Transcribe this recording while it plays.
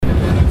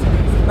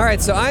All right,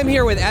 so I'm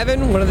here with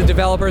Evan, one of the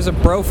developers of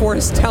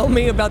Broforce. Tell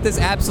me about this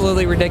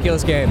absolutely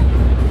ridiculous game.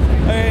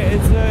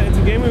 It's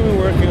a game we've been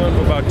working on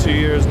for about 2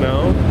 years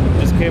now.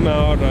 Just came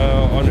out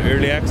on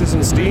early access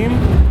on Steam.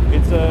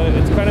 It's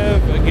kind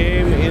of a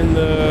game in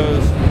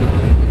the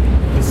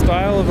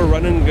style of a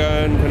run and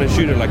gun kind of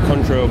shooter like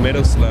Contra or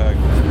Metal Slug,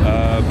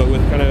 but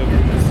with kind of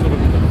sort of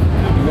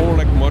more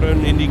like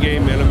modern indie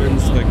game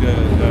elements, like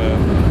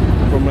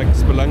from like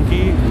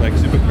Spelunky, like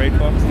Super Crate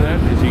Box and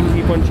that. Is you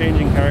keep on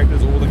changing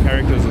characters. All the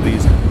characters are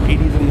these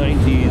 80s and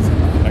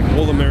 90s, like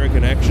all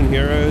American action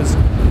heroes.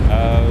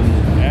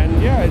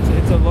 And yeah,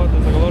 it's a lot.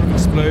 There's like a lot of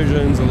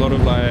explosions, a lot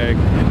of like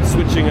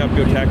switching up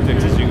your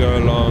tactics as you go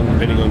along,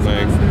 depending on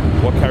like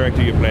what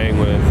character you're playing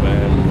with.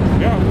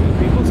 And yeah,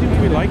 people seem to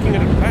be liking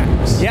it at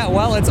PAX. Yeah,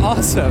 well, it's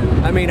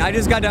awesome. I mean, I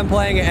just got done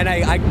playing it, and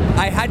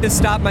I had to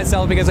stop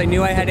myself because I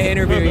knew I had to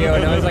interview you,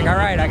 and I was like, all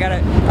right, I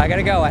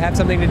gotta go. I have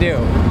something to do.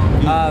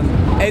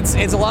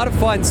 It's a lot of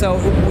fun. So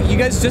you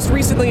guys just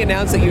recently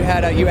announced that you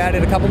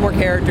added a couple more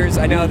characters.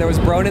 I know there was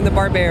Bronin the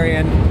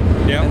Barbarian.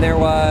 Yep. And there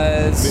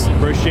was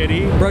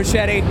Brochetti.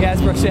 Yes,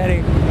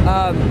 Brochetti.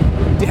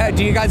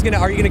 Do you guys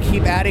are you gonna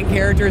keep adding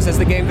characters as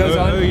the game goes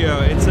on? Oh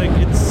yeah, it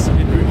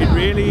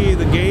really,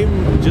 the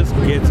game just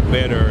gets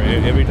better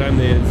every time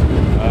there's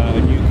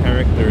a new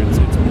character.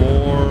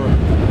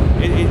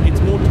 It's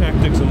more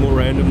tactics and more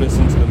randomness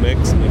into the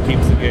mix, and it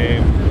keeps the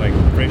game like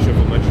fresher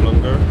for much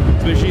longer.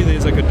 Especially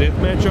there's like a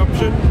deathmatch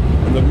option,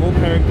 and the more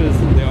characters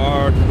there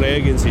are to play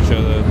against each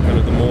other, kind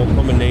of the more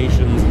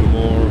combinations, the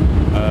more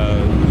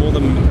the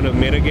kind of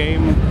meta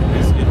game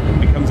it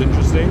becomes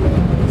interesting.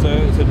 So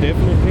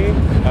definitely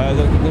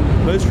the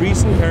most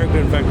recent character,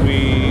 in fact,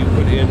 we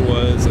put in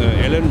was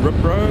Ellen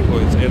Ripley,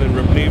 or it's Ellen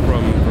Ripley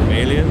from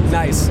Aliens.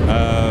 Nice.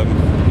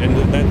 And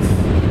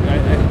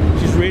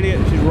she's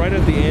right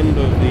at the end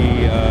of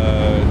the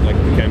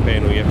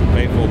campaign where you have to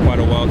play for quite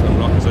a while to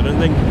unlock her. So I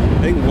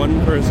think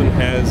one person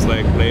has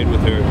like played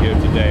with her here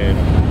today,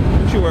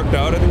 and she worked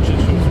out. I think she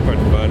was quite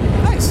fun.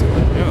 Nice.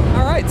 Yeah.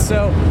 All right.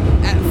 So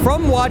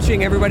from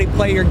watching everybody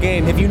play your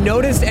game, have you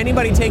noticed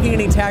anybody taking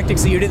any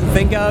tactics that you didn't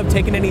think of,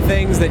 taking any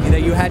things that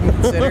you hadn't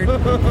considered?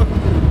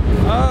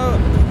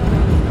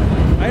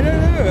 I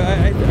don't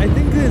know. I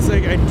think it's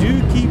like I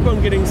do keep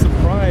on getting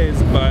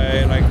surprised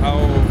by like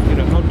how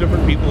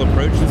different people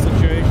approach the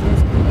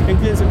situations. I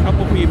think there's a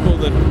couple people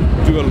that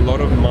do a lot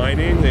of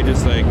mining. They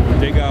just like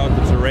dig out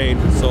the terrain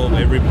to solve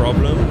every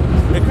problem.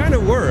 It kind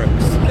of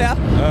works. Yeah.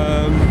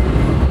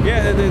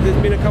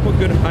 There's been a couple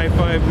good high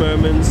five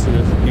moments.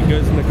 And it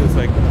goes into this,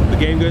 like the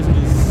game goes into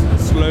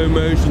this slow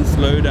motion,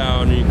 slow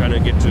down, and you kind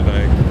of get to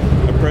like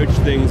approach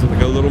things with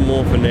like a little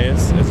more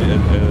finesse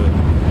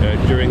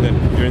during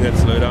that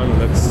slowdown.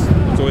 And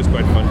it's always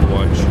quite fun to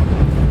watch.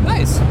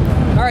 Nice.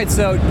 All right.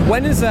 So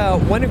when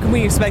can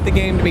we expect the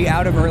game to be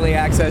out of early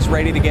access,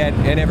 ready to get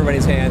in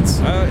everybody's hands?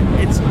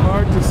 It's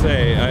hard to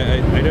say.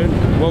 I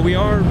don't. Well, we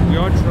are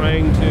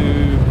trying to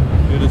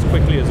do it as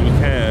quickly as we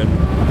can.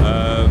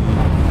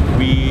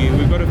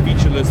 We've got a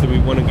feature list that we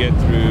want to get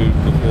through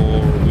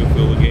before we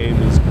feel the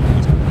game is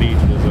complete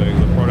and is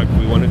the product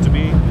we want it to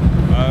be.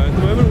 At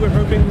the moment, we're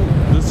hoping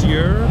this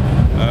year.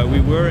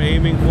 We were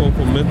aiming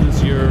for mid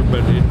this year,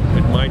 but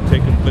it might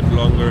take a bit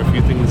longer. A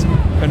few things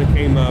kind of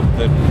came up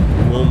that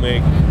will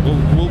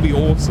be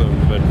awesome,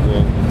 but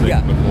will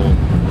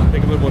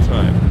take a bit more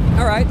time.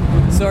 All right.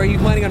 So are you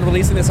planning on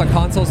releasing this on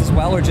consoles as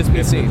well, or just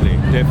PC?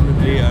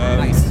 Definitely.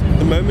 Nice. At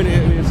the moment,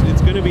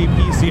 it's going to be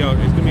PC.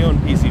 It's going to be on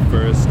PC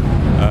first.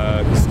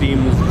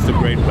 Steam is just a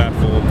great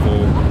platform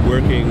for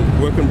work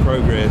in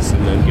progress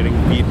and then getting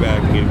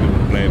feedback and getting people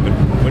to play. But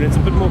when it's a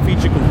bit more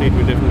feature complete,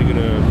 we're definitely going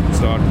to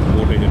start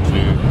porting it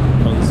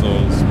to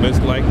consoles.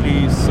 Most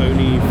likely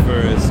Sony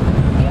first,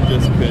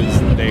 just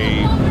because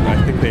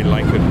I think they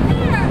like it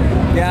more.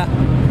 Yeah,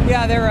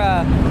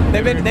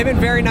 they've been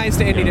very nice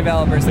to indie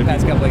developers the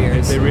past couple of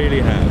years. They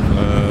really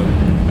have.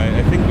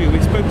 I think we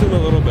spoke to them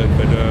a little bit,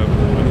 but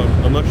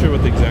I'm not sure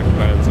what the exact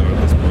plans are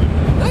at this point.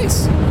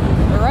 Nice.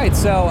 All right.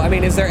 So, I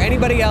mean, is there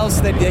anybody else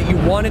that you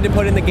wanted to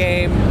put in the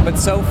game, but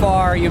so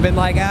far you've been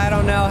like, I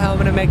don't know how I'm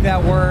going to make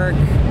that work?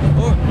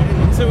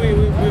 So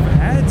we've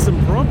had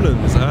some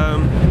problems.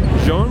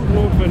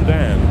 Jean-Claude Van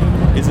Damme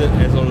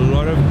has a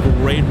lot of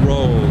great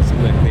roles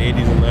in like the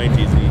 80s and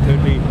 90s,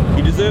 and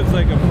he deserves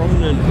like a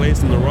prominent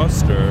place in the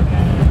roster.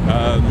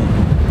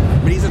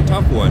 But he's a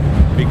tough one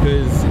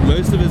because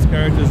most of his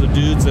characters are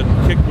dudes that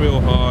kick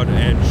real hard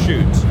and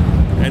shoot.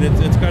 And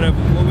it's kind of,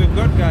 well, we've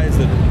got guys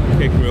that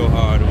kick real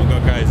hard, and we've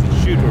got guys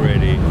that shoot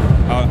already.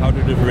 How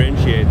to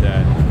differentiate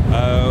that?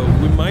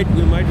 We might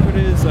put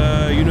his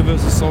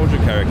Universal Soldier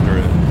character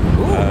in.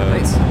 Ooh,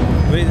 nice.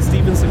 I mean,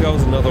 Steven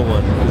Seagal's another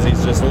one because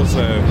he's just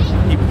also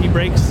he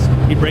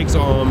breaks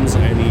arms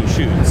and he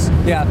shoots.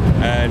 Yeah.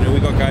 And we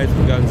got guys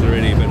with guns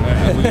already, but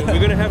we're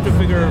going to have to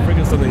figure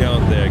something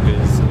out there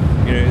because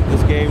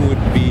this game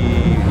would be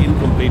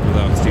incomplete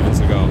without Steven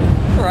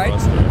Seagal. All right.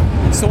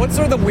 So what's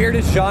sort of the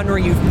weirdest genre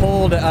you've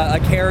pulled a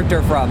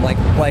character from, like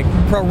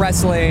pro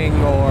wrestling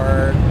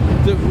or?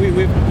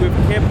 We've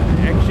kept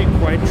actually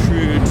quite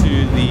true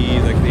to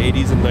the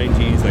 80s and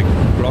 90s, like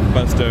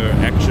blockbuster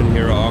action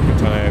hero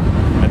archetype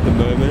at the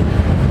moment.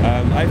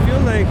 I feel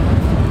like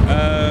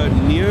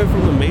Neo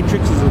from the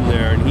Matrix is in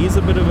there, and he's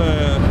a bit of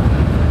a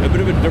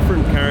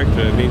different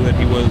character, being that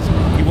he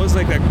was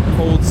like that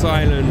cold,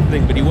 silent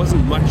thing, but he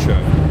wasn't macho.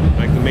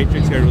 Like the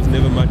Matrix character was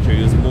never macho.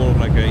 He was more of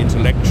like an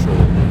intellectual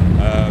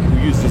who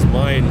used his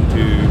mind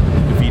to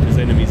defeat his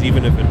enemies,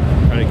 even if it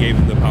kind of gave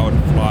him the power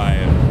to fly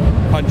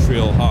and punch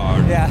real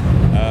hard. Yeah.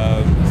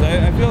 So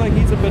I feel like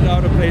he's a bit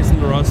out of place in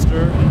the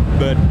roster,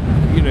 but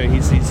you know,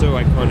 he's so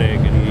iconic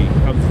and he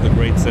comes with a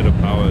great set of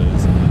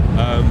powers.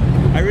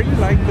 I really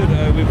like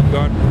that we've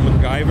got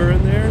MacGyver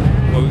in there.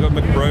 Well, we've got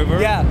McBrover.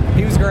 Yeah,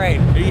 he was great.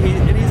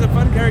 And he's a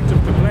fun character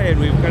to play, and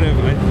we've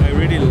I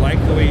really like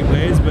the way he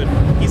plays, but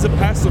he's a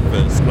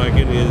pacifist, like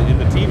in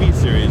the TV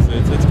series.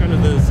 It's kind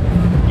of this,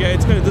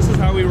 this is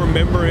how we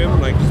remember him,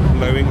 like just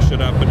blowing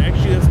shit up, but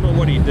actually that's not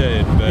what he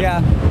did. But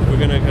we're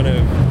gonna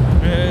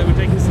we're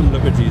taking some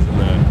liberties in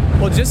that.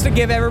 Well, just to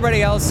give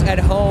everybody else at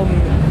home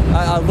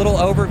a little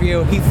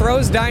overview, he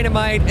throws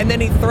dynamite and then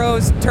he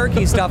throws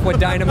turkey stuff with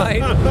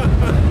dynamite.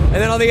 And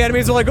then all the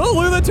enemies are like, oh,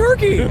 look at the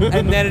turkey!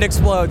 And then it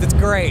explodes. It's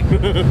great.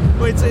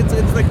 Well,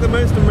 it's like the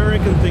most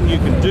American thing you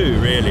can do,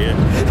 really.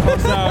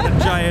 Toss out a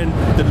giant,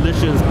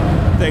 delicious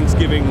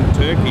Thanksgiving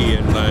turkey,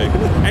 and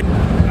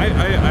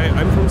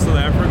I'm from South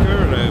Africa,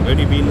 and I've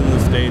only been in the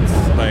States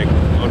like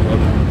on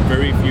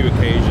very few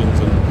occasions,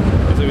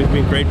 and so it's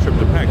been a great trip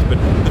to PAX. But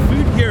the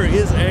food here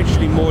is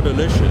actually more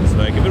delicious.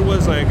 Like if it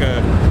was like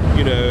a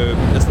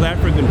South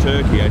African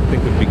turkey, I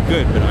think would be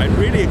good, but I'd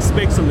really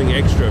expect something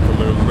extra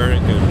from an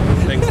American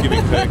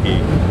Thanksgiving turkey.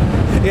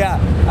 Yeah,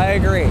 I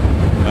agree.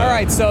 All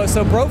right, so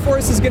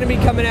Broforce is going to be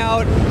coming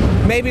out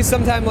maybe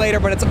sometime later,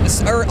 but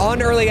it's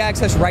on early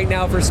access right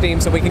now for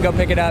Steam, so we can go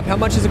pick it up. How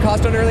much does it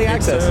cost on early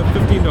access?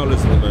 $15 at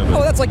the moment.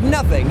 Oh, that's like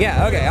nothing.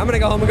 Yeah, okay, I'm going to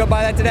go home and go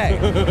buy that today.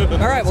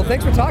 All right, well,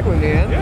 thanks for talking with me, man.